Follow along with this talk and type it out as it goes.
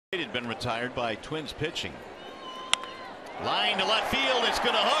Had been retired by Twins pitching. Line to left field. It's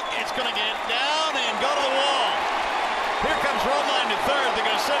going to hook. It's going to get down and go to the wall. Here comes Romine to third. They're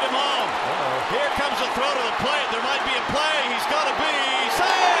going to send him home. Here comes a throw to the plate. There might be a play. He's got to be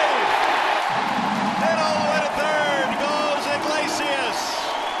saved. And all the way to third goes Iglesias.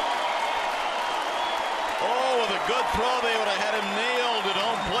 Oh, with a good throw, they would have had him nailed at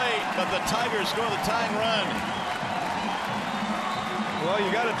home plate, but the Tigers score the tying run. Well,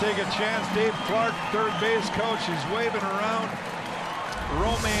 you got to take a chance. Dave Clark, third base coach, he's waving around.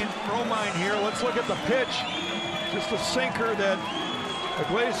 Romine here. Let's look at the pitch. Just a sinker that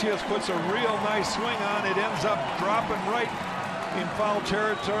Iglesias puts a real nice swing on. It ends up dropping right in foul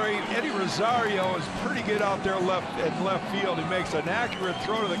territory. Eddie Rosario is pretty good out there in left field. He makes an accurate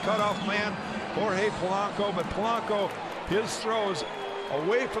throw to the cutoff man, Jorge Polanco. But Polanco, his throws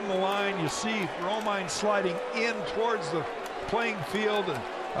away from the line. You see Romine sliding in towards the playing field, and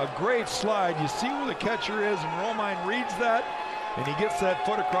a great slide. You see where the catcher is, and Romine reads that, and he gets that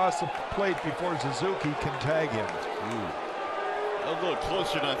foot across the plate before Suzuki can tag him. A little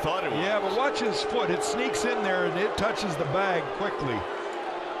closer than I thought it was. Yeah, but watch his foot. It sneaks in there, and it touches the bag quickly.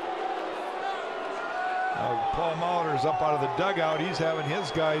 Paul Molitor's up out of the dugout. He's having his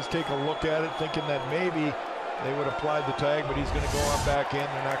guys take a look at it, thinking that maybe they would apply the tag, but he's going to go on back in.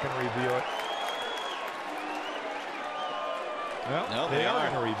 They're not going to review it. Well, no, they are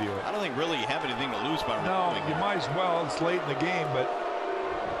going to review it. I don't think really you have anything to lose by reviewing. No, you might as well. It's late in the game, but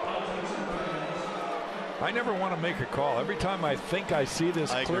I never want to make a call. Every time I think I see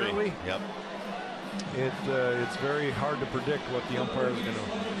this clearly, it's very hard to predict what the umpire is going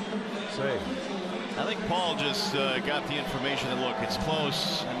to say. I think Paul just got the information that, look, it's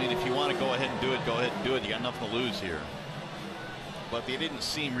close. I mean, if you want to go ahead and do it, go ahead and do it. You got nothing to lose here. But they didn't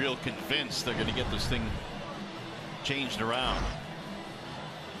seem real convinced they're going to get this thing changed around.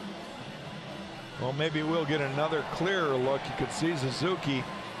 Well, maybe we'll get another clearer look. You could see Suzuki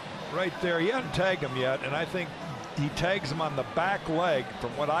right there. He hadn't tagged him yet, and I think he tags him on the back leg.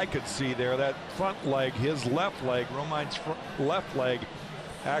 From what I could see there, that front leg, his left leg, Romine's left leg,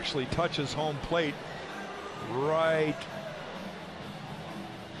 actually touches home plate right.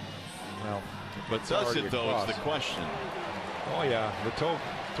 Well, but does it though is the question. Oh yeah, the toe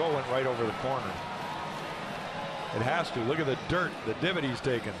went right over the corner. It has to. Look at the dirt, the divot he's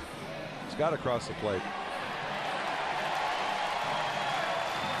taken. It's got to cross the plate.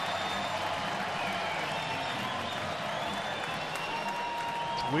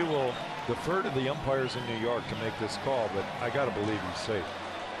 We will defer to the umpires in New York to make this call, but I got to believe he's safe.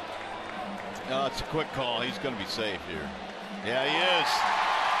 No, it's a quick call. He's going to be safe here. Yeah, he is.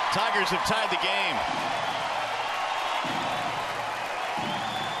 Tigers have tied the game.